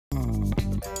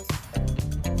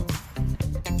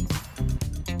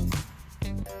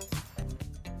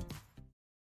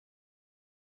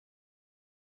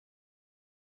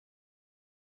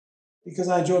because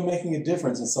I enjoy making a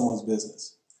difference in someone's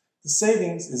business. The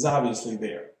savings is obviously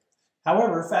there.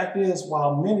 However, the fact is,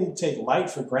 while many take light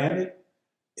for granted,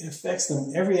 it affects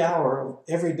them every hour of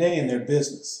every day in their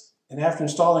business. And after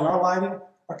installing our lighting,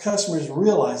 our customers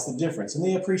realize the difference and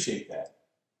they appreciate that.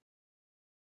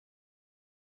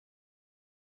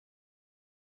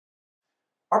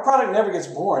 Our product never gets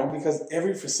boring because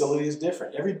every facility is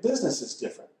different. Every business is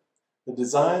different. The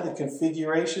design, the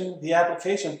configuration, the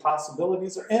application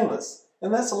possibilities are endless.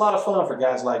 And that's a lot of fun for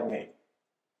guys like me.